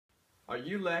Are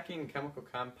you lacking a chemical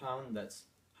compound that's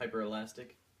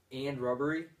hyperelastic? And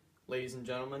rubbery? Ladies and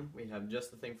gentlemen, we have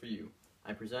just the thing for you.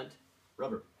 I present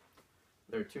rubber.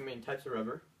 There are two main types of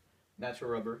rubber,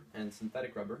 natural rubber and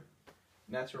synthetic rubber.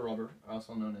 Natural rubber,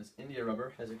 also known as India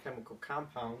rubber, has a chemical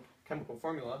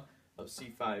formula of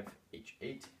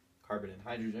C5H8, carbon and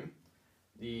hydrogen.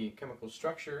 The chemical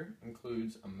structure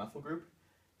includes a methyl group,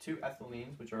 two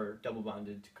ethylenes, which are double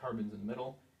bonded to carbons in the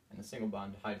middle, and a single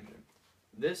bond to hydrogen.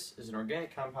 This is an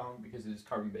organic compound because it is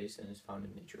carbon-based and is found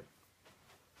in nature.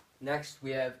 Next,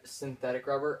 we have synthetic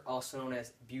rubber, also known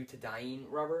as butadiene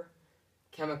rubber.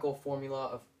 Chemical formula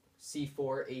of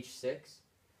C4H6.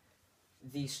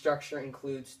 The structure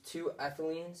includes two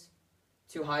ethylenes,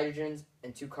 two hydrogens,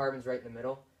 and two carbons right in the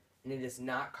middle. And it is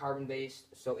not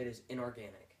carbon-based, so it is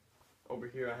inorganic. Over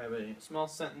here I have a small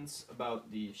sentence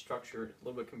about the structure. It's a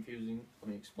little bit confusing. Let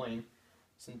me explain.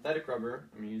 Synthetic rubber,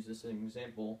 I'm going to use this as an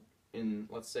example. In,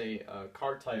 let's say, a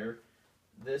car tire,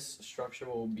 this structure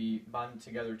will be bonded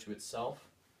together to itself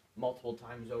multiple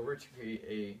times over to create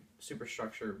a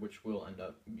superstructure, which will end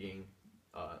up being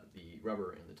the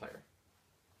rubber in the tire.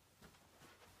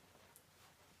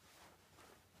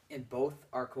 And both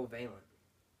are covalent.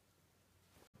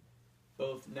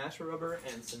 Both natural rubber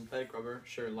and synthetic rubber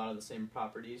share a lot of the same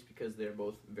properties because they're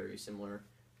both very similar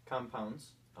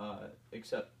compounds,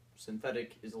 except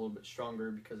synthetic is a little bit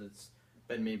stronger because it's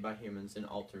been made by humans and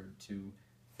altered to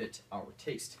fit our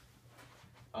taste.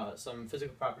 Some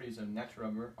physical properties of natural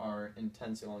rubber are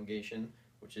intense elongation,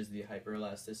 which is the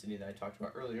hyperelasticity that I talked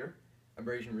about earlier,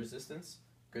 abrasion resistance,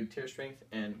 good tear strength,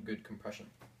 and good compression.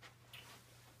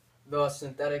 The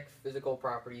synthetic physical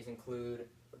properties include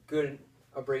good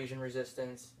abrasion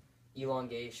resistance,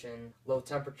 elongation, low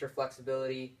temperature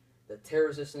flexibility, the tear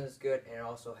resistance is good, and it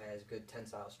also has good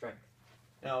tensile strength.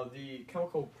 Now, the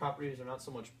chemical properties are not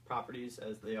so much properties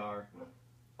as they are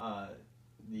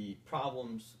the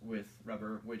problems with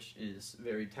rubber, which is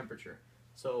varied temperature.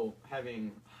 So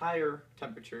having higher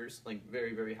temperatures, like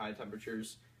very, very high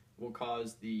temperatures, will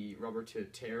cause the rubber to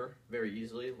tear very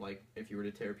easily, like if you were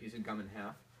to tear a piece of gum in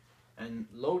half. And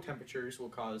low temperatures will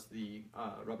cause the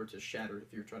rubber to shatter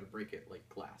if you try to break it like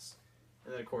glass.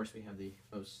 And then, of course, we have the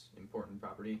most important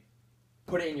property.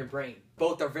 Put it in your brain.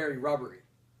 Both are very rubbery.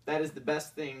 That is the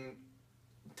best thing,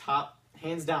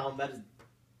 hands down, that is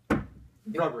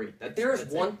rubbery. If there is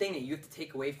one thing that you have to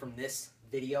take away from this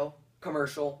video,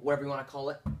 commercial, whatever you want to call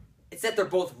it, it's that they're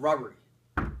both rubbery.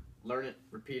 Learn it,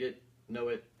 repeat it, know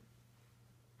it,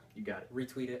 you got it.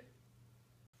 Retweet it.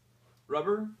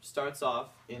 Rubber starts off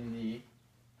in the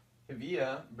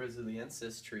Hevea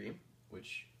brasiliensis tree,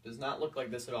 which does not look like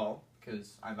this at all,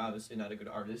 because I'm obviously not a good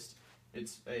artist.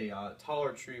 It's a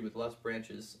taller tree with less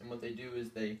branches, and what they do is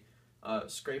they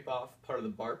scrape off part of the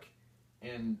bark,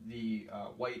 and the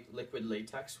white liquid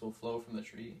latex will flow from the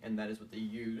tree, and that is what they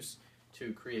use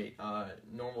to create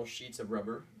normal sheets of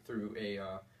rubber through a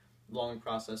long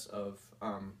process of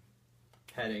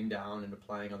patting down and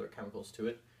applying other chemicals to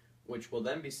it, which will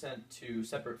then be sent to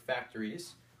separate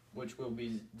factories, which will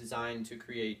be designed to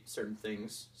create certain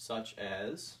things, such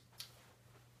as...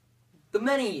 The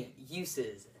many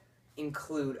uses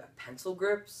include pencil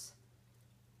grips,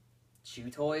 chew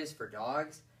toys for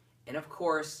dogs, and of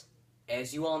course,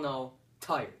 as you all know,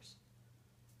 tires.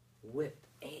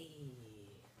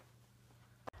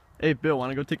 Hey Bill,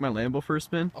 wanna go take my Lambo for a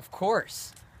spin? Of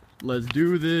course. Let's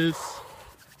do this.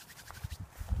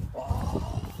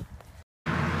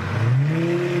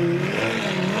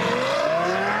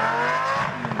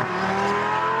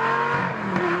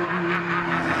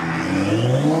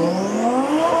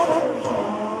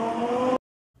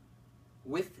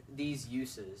 With these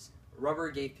uses,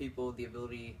 rubber gave people the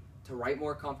ability to write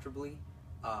more comfortably,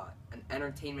 an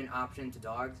entertainment option to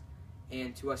dogs,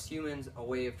 and to us humans, a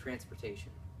way of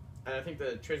transportation. And I think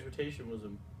that transportation was a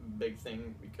big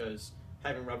thing because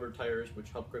having rubber tires,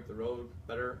 which help grip the road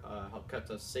better, help kept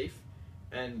us safe,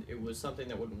 and it was something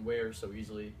that wouldn't wear so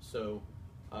easily. So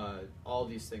all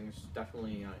these things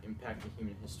definitely impacted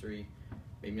human history.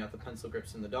 Maybe not the pencil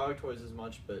grips and the dog toys as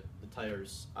much, but the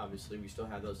tires, obviously, we still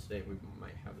have those today. We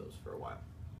might have those for a while.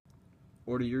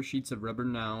 Order your sheets of rubber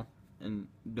now, and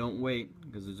don't wait,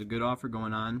 because there's a good offer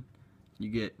going on.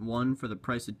 You get one for the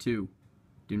price of two.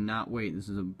 Do not wait. This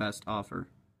is the best offer.